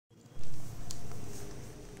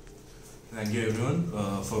Thank you everyone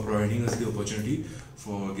for providing us the opportunity,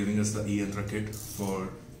 for giving us the yantra kit for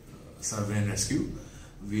survey and rescue.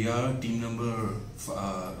 We are team number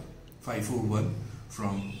 541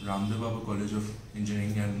 from Ramdeobaba College of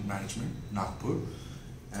Engineering and Management, Nagpur,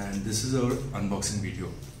 and this is our unboxing video.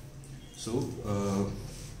 So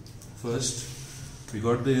first we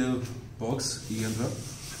got the box yantra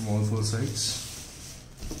from all four sides.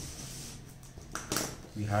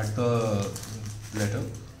 We had the letter.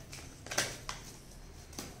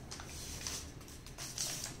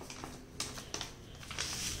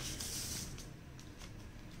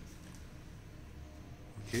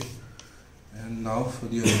 Okay, and now for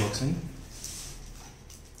the unboxing.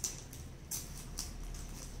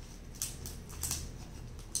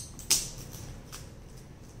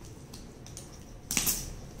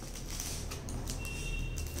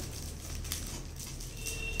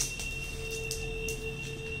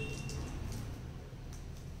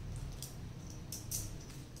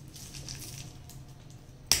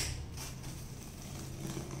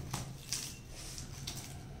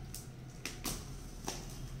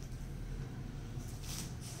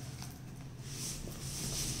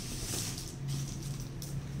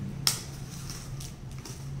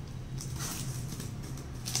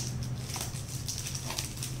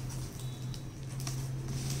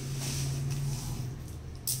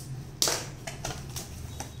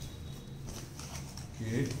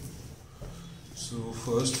 Okay, so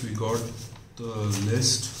first we got the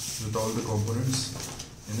list with all the components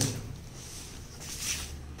in it.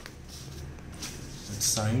 It's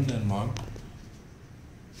signed and marked.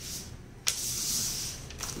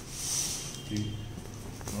 Okay,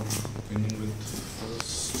 now beginning with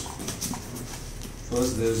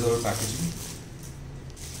first there's our packaging.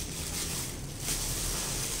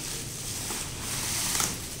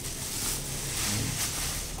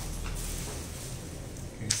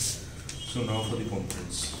 So now for the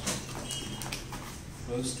components.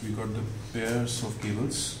 First we got the pairs of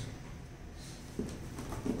cables,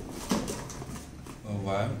 a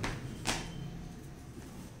wire,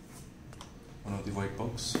 one of the white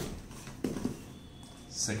box,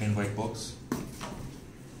 second white box,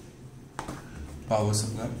 power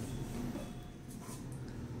supply,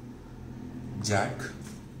 jack,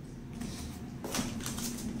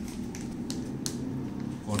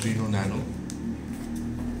 Nano,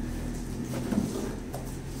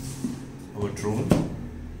 our drone,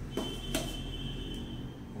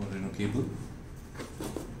 Arduino cable,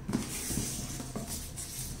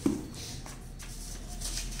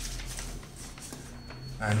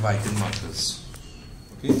 and Viking markers.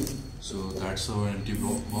 Okay, so that's our empty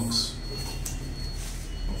box.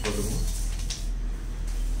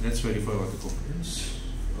 Let's verify all the components.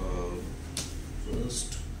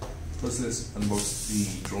 First let's unbox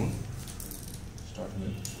the drone. Start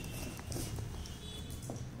with.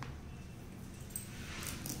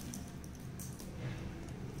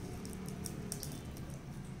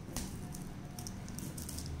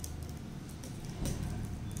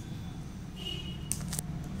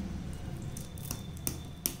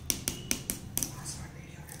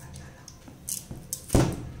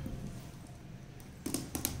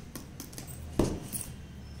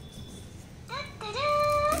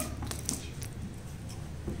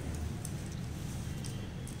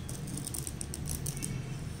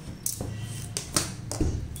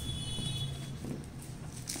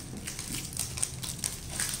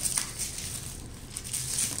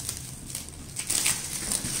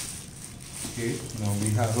 Okay, now we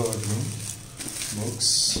have our drone box.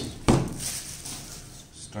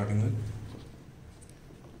 Starting with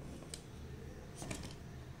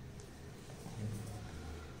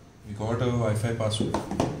we got a Wi-Fi password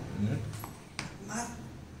in it.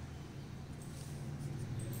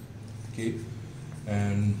 Okay,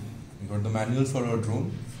 and we got the manual for our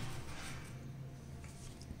drone.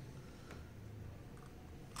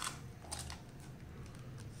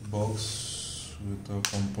 Box with the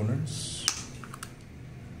components.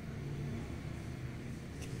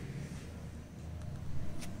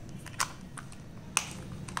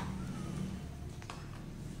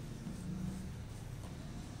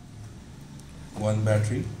 One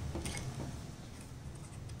battery,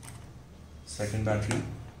 second battery,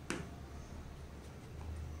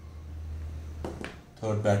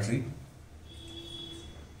 third battery,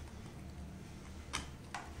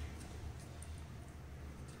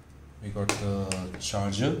 we got the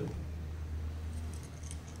charger,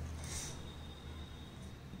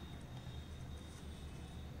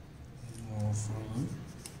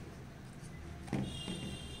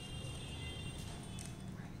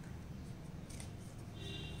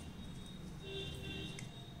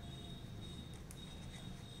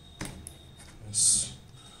 Yes.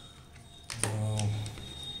 Okay,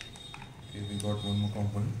 we got one more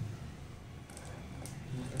component.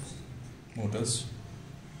 Motors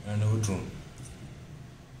and our drone.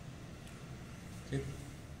 Okay.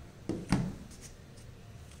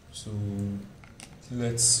 So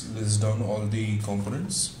let's list down all the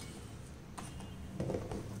components.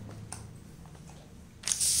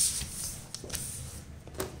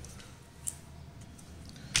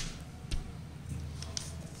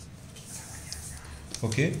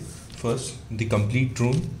 Okay, first the complete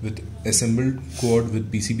drone with assembled quad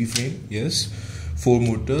with PCB frame, yes. 4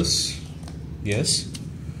 motors, yes.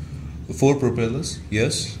 4 propellers,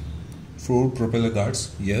 yes. 4 propeller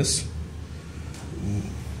guards, yes.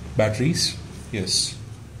 Batteries, yes.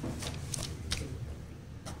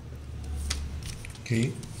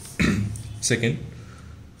 Okay. Second,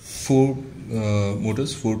 4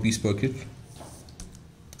 motors, 4-piece circuit,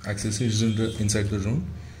 accessories inside the drone.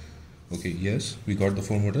 Okay, yes, we got the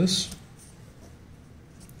 4 motors.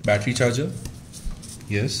 Battery charger,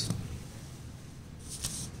 yes.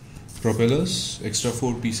 Propellers, extra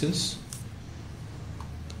 4 pieces,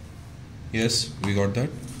 yes, we got that.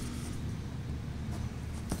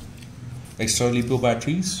 Extra lipo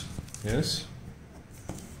batteries, yes.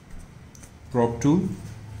 Prop tool,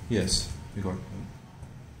 yes, we got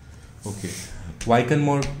that. Okay, Viken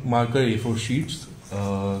marker A4 sheets,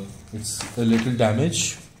 it's a little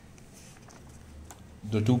damaged.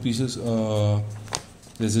 The 2 pieces,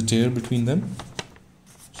 there's a tear between them,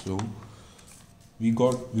 so we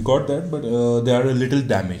got that, but they are a little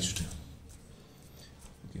damaged.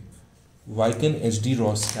 Okay. Viken HD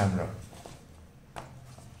ROS camera.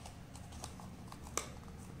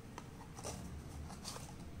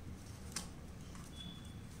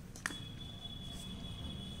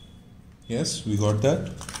 Yes, we got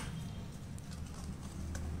that.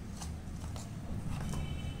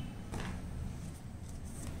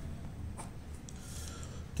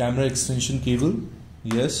 Camera extension cable,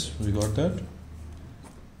 yes, we got that.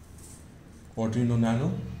 Arduino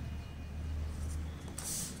Nano,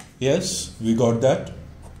 yes, we got that.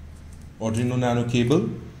 Arduino Nano cable,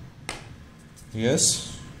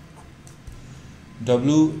 yes.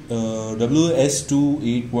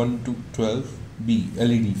 WS28112B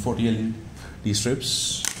LED, 40 LED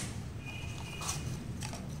strips.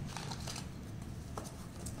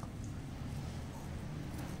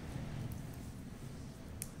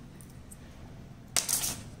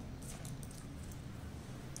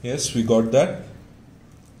 Yes, we got that.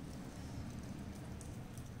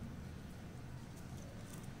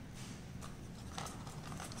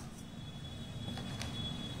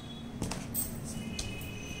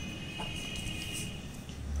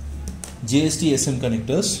 JST SM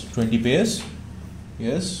connectors, 20 pairs.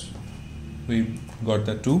 Yes, we got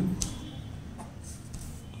that too.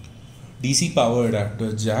 DC power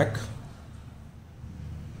adapter jack,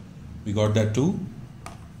 we got that too.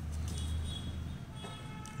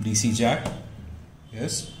 DC jack,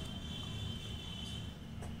 yes.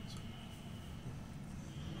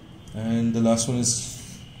 And the last one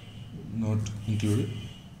is not included,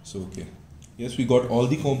 so okay. Yes, we got all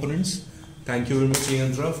the components. Thank you very much,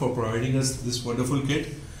 Yantra, for providing us this wonderful kit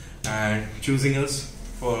and choosing us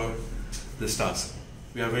for this task.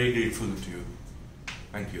 We are very grateful to you.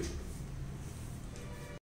 Thank you.